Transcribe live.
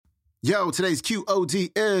Yo, today's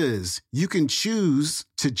QOD is you can choose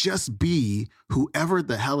to just be whoever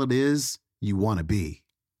the hell it is you want to be.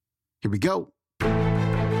 Here we go.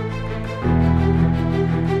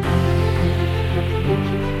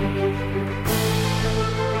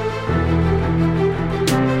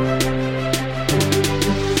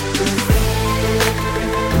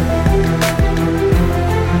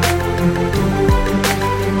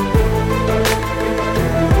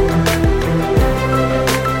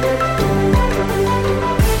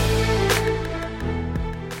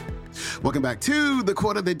 Welcome back to the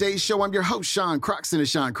Quote of the Day Show. I'm your host, Sean Croxton of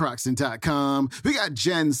SeanCroxton.com. We got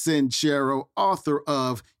Jen Sincero, author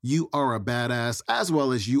of You Are a Badass, as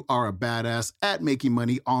well as You Are a Badass at Making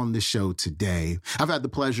Money on the show today. I've had the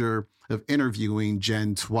pleasure of interviewing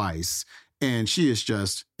Jen twice, and she is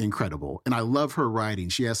just incredible. And I love her writing.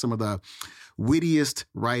 She has some of the wittiest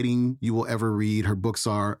writing you will ever read. Her books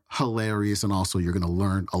are hilarious, and also you're going to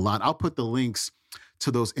learn a lot. I'll put the links to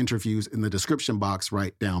those interviews in the description box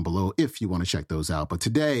right down below if you want to check those out. But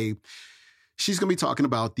today, she's going to be talking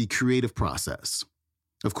about the creative process.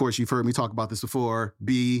 Of course, you've heard me talk about this before.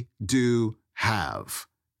 Be, do, have.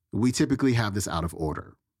 We typically have this out of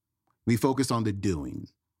order. We focus on the doing.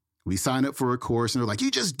 We sign up for a course and they're like, you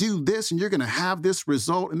just do this and you're going to have this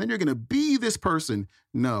result and then you're going to be this person.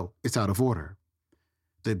 No, it's out of order.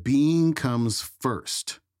 The being comes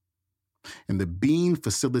first. And the being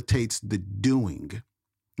facilitates the doing.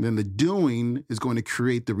 And then the doing is going to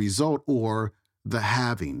create the result or the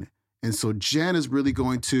having. And so Jen is really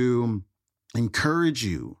going to encourage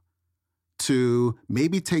you to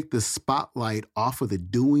maybe take the spotlight off of the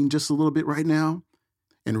doing just a little bit right now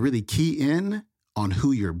and really key in on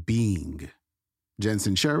who you're being. Jen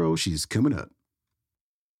Sincero, she's coming up.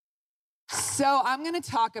 So I'm going to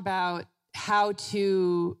talk about how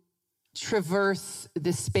to traverse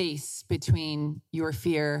the space between your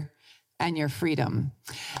fear and your freedom.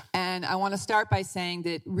 And I want to start by saying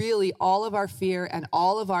that really all of our fear and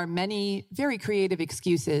all of our many very creative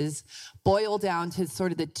excuses boil down to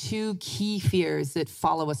sort of the two key fears that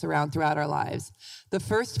follow us around throughout our lives. The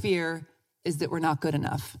first fear is that we're not good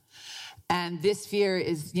enough. And this fear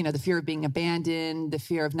is, the fear of being abandoned, the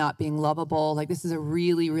fear of not being lovable. Like, this is a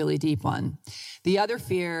really, really deep one. The other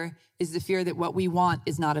fear is the fear that what we want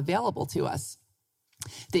is not available to us.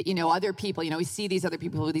 That, other people, we see these other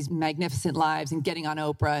people with these magnificent lives and getting on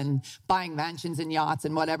Oprah and buying mansions and yachts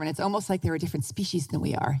and whatever. And it's almost like they're a different species than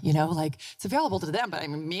we are, like it's available to them. But I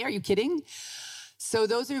mean, me, are you kidding? So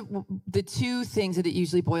those are the two things that it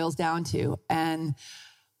usually boils down to. And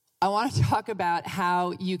I want to talk about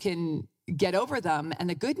how you can get over them. And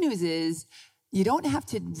the good news is you don't have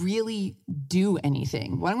to really do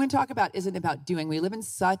anything. What I'm going to talk about isn't about doing. We live in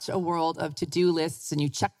such a world of to-do lists and you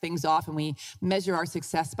check things off and we measure our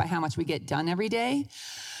success by how much we get done every day.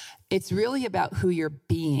 It's really about who you're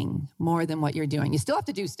being more than what you're doing. You still have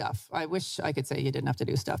to do stuff. I wish I could say you didn't have to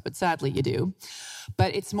do stuff, but sadly you do.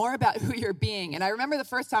 But it's more about who you're being. And I remember the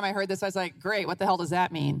first time I heard this, I was like, great, what the hell does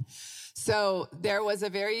that mean? So there was a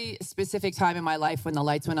very specific time in my life when the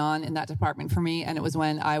lights went on in that department for me, and it was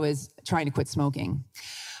when I was trying to quit smoking.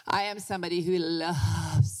 I am somebody who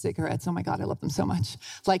loves cigarettes. Oh my God, I love them so much.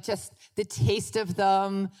 Like just the taste of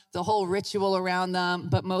them, the whole ritual around them,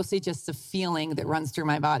 but mostly just the feeling that runs through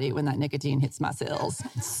my body when that nicotine hits my cells.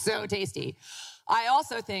 It's so tasty. I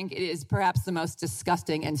also think it is perhaps the most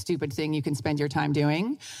disgusting and stupid thing you can spend your time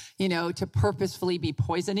doing, to purposefully be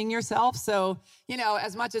poisoning yourself. So,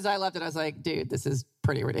 as much as I loved it, I was like, dude, this is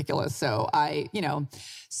pretty ridiculous. So I,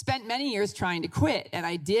 spent many years trying to quit, and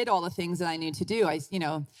I did all the things that I knew to do. I,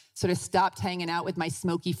 sort of stopped hanging out with my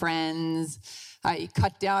smoky friends. I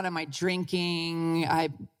cut down on my drinking. I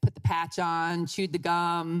put the patch on, chewed the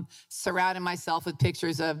gum, surrounded myself with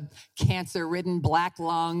pictures of cancer-ridden black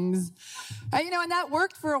lungs. And that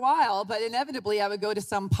worked for a while, but inevitably I would go to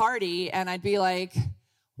some party and I'd be like,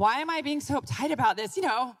 why am I being so uptight about this? I'm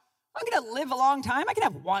going to live a long time. I can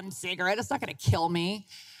have one cigarette. It's not going to kill me.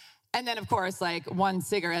 And then, of course, one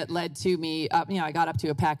cigarette led to me, I got up to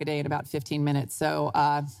a pack a day in about 15 minutes. So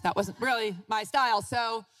that wasn't really my style.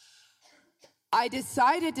 So I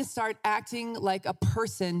decided to start acting like a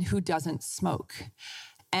person who doesn't smoke.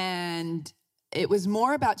 And it was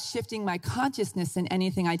more about shifting my consciousness than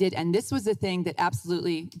anything I did. And this was the thing that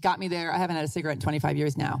absolutely got me there. I haven't had a cigarette in 25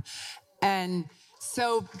 years now. And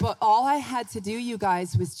so, but all I had to do, you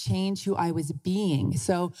guys, was change who I was being.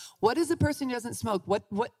 So what is a person who doesn't smoke?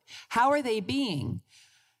 How are they being?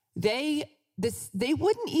 They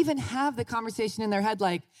wouldn't even have the conversation in their head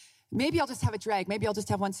like, maybe I'll just have a drag. Maybe I'll just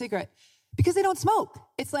have one cigarette. Because they don't smoke.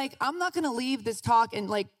 It's like, I'm not going to leave this talk and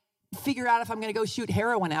figure out if I'm going to go shoot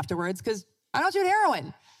heroin afterwards because I don't shoot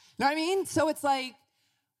heroin. know what I mean? So it's like,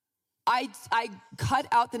 I cut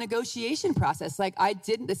out the negotiation process. Like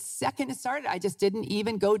the second it started, I just didn't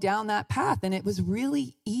even go down that path. And it was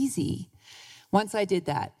really easy once I did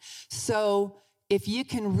that. So if you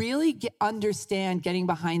can really understand getting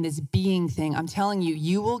behind this being thing, I'm telling you,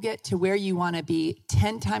 you will get to where you want to be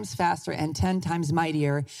 10 times faster and 10 times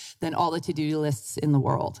mightier than all the to-do lists in the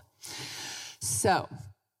world. So,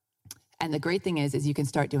 and the great thing is you can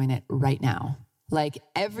start doing it right now. Like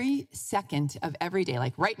every second of every day,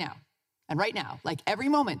 like right now. And right now, like every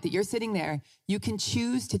moment that you're sitting there, you can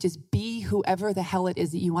choose to just be whoever the hell it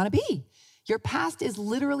is that you want to be. Your past is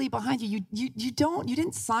literally behind you. You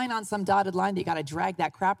didn't sign on some dotted line that you got to drag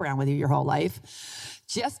that crap around with you your whole life.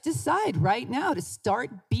 Just decide right now to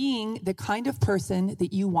start being the kind of person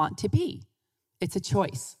that you want to be. It's a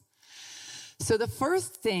choice. So the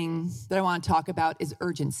first thing that I want to talk about is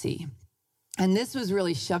urgency. And this was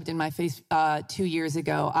really shoved in my face 2 years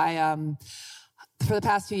ago. For the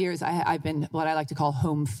past 2 years, I've been what I like to call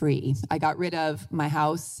home free. I got rid of my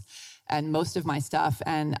house and most of my stuff,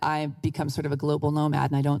 and I've become sort of a global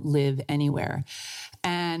nomad, and I don't live anywhere.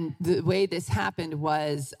 And the way this happened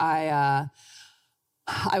was I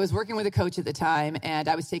was working with a coach at the time, and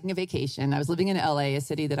I was taking a vacation. I was living in LA, a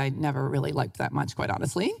city that I never really liked that much, quite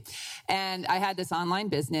honestly. And I had this online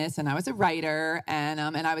business, and I was a writer, and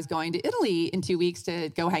I was going to Italy in 2 weeks to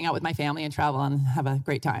go hang out with my family and travel and have a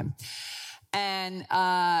great time. And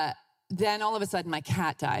then all of a sudden, my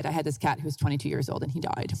cat died. I had this cat who was 22 years old, and he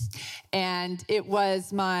died. And it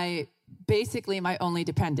was basically my only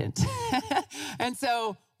dependent. And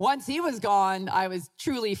so once he was gone, I was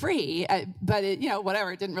truly free. But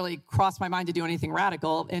whatever, it didn't really cross my mind to do anything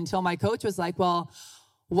radical until my coach was like, well,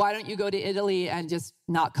 why don't you go to Italy and just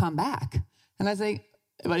not come back? And I was like,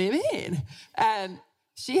 what do you mean? And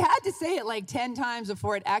she had to say it like 10 times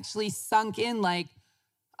before it actually sunk in, like,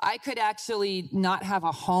 I could actually not have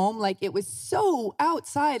a home. Like, it was so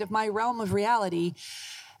outside of my realm of reality,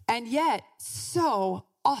 and yet so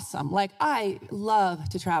awesome. Like, I love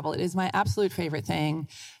to travel. It is my absolute favorite thing.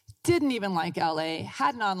 Didn't even like LA,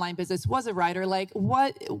 had an online business, was a writer. Like,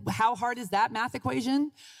 how hard is that math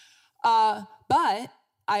equation? But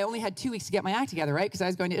I only had 2 weeks to get my act together, right? Because I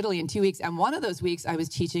was going to Italy in 2 weeks. And one of those weeks I was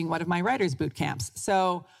teaching one of my writers' boot camps.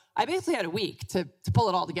 So I basically had a week to pull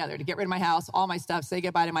it all together, to get rid of my house, all my stuff, say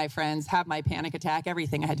goodbye to my friends, have my panic attack,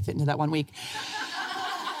 everything I had to fit into that 1 week.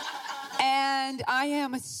 And I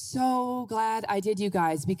am so glad I did, you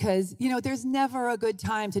guys, because, there's never a good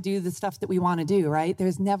time to do the stuff that we want to do, right?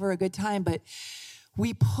 There's never a good time, but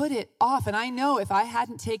we put it off. And I know if I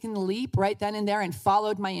hadn't taken the leap right then and there and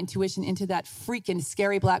followed my intuition into that freaking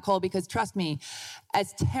scary black hole, because trust me,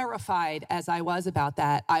 as terrified as I was about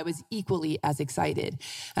that, I was equally as excited.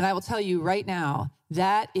 And I will tell you right now,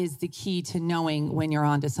 that is the key to knowing when you're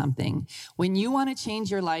onto something. When you want to change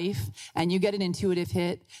your life and you get an intuitive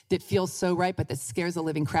hit that feels so right, but that scares the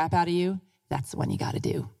living crap out of you, that's the one you got to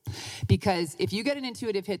do. Because if you get an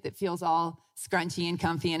intuitive hit that feels all scrunchy and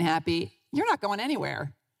comfy and happy, you're not going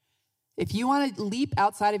anywhere. If you want to leap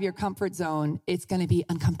outside of your comfort zone, it's going to be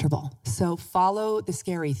uncomfortable. So follow the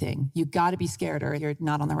scary thing. You got to be scared or you're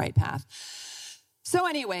not on the right path. So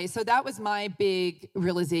anyway, that was my big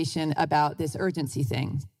realization about this urgency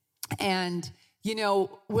thing. And,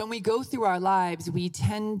 when we go through our lives, we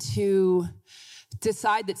tend to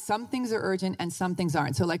decide that some things are urgent and some things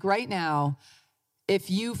aren't. So like right now, if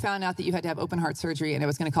you found out that you had to have open heart surgery and it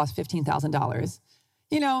was going to cost $15,000,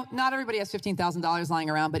 not everybody has $15,000 lying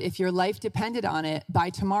around, but if your life depended on it, by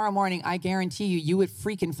tomorrow morning, I guarantee you would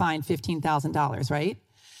freaking find $15,000, right?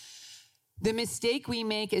 The mistake we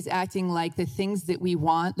make is acting like the things that we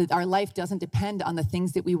want, that our life doesn't depend on the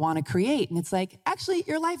things that we want to create. And it's like, actually,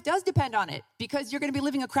 your life does depend on it, because you're going to be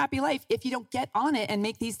living a crappy life if you don't get on it and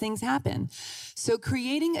make these things happen. So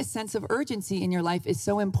creating a sense of urgency in your life is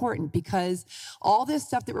so important, because all this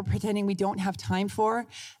stuff that we're pretending we don't have time for,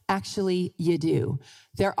 actually you do.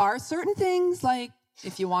 There are certain things, like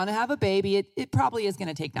if you want to have a baby, it probably is going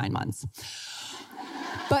to take 9 months.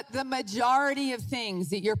 But the majority of things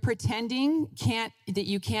that you're pretending that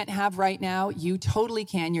you can't have right now, you totally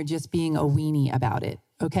can. You're just being a weenie about it,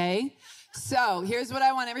 okay? So here's what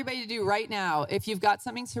I want everybody to do right now. If you've got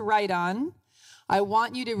something to write on, I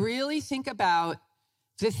want you to really think about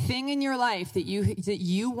the thing in your life that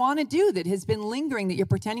you want to do that has been lingering, that you're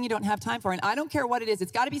pretending you don't have time for. And I don't care what it is.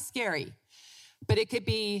 It's got to be scary. But it could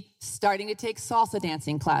be starting to take salsa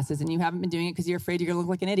dancing classes and you haven't been doing it because you're afraid you're going to look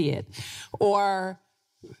like an idiot. Or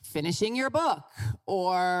finishing your book,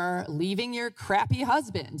 or leaving your crappy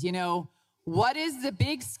husband. What is the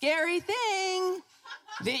big scary thing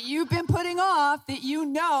that you've been putting off that you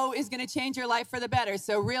know is going to change your life for the better.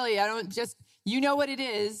 So really, you know what it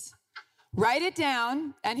is. Write it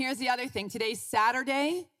down. And here's the other thing. Today's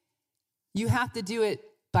Saturday. You have to do it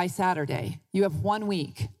by Saturday. You have 1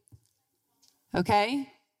 week. Okay?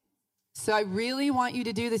 So I really want you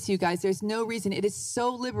to do this, you guys. There's no reason. It is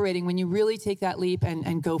so liberating when you really take that leap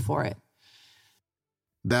and go for it.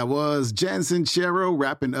 That was Jen Sincero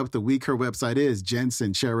wrapping up the week. Her website is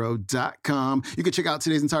jensincero.com. You can check out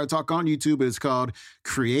today's entire talk on YouTube. It's called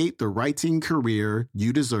Create the Writing Career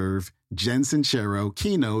You Deserve, Jen Sincero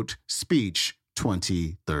Keynote Speech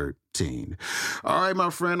 2013. All right,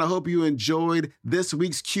 my friend, I hope you enjoyed this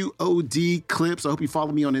week's QOD clips. I hope you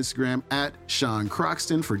follow me on Instagram at Sean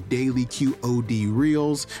Croxton for daily QOD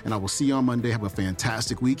reels. And I will see you on Monday. Have a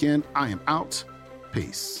fantastic weekend. I am out.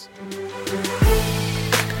 Peace.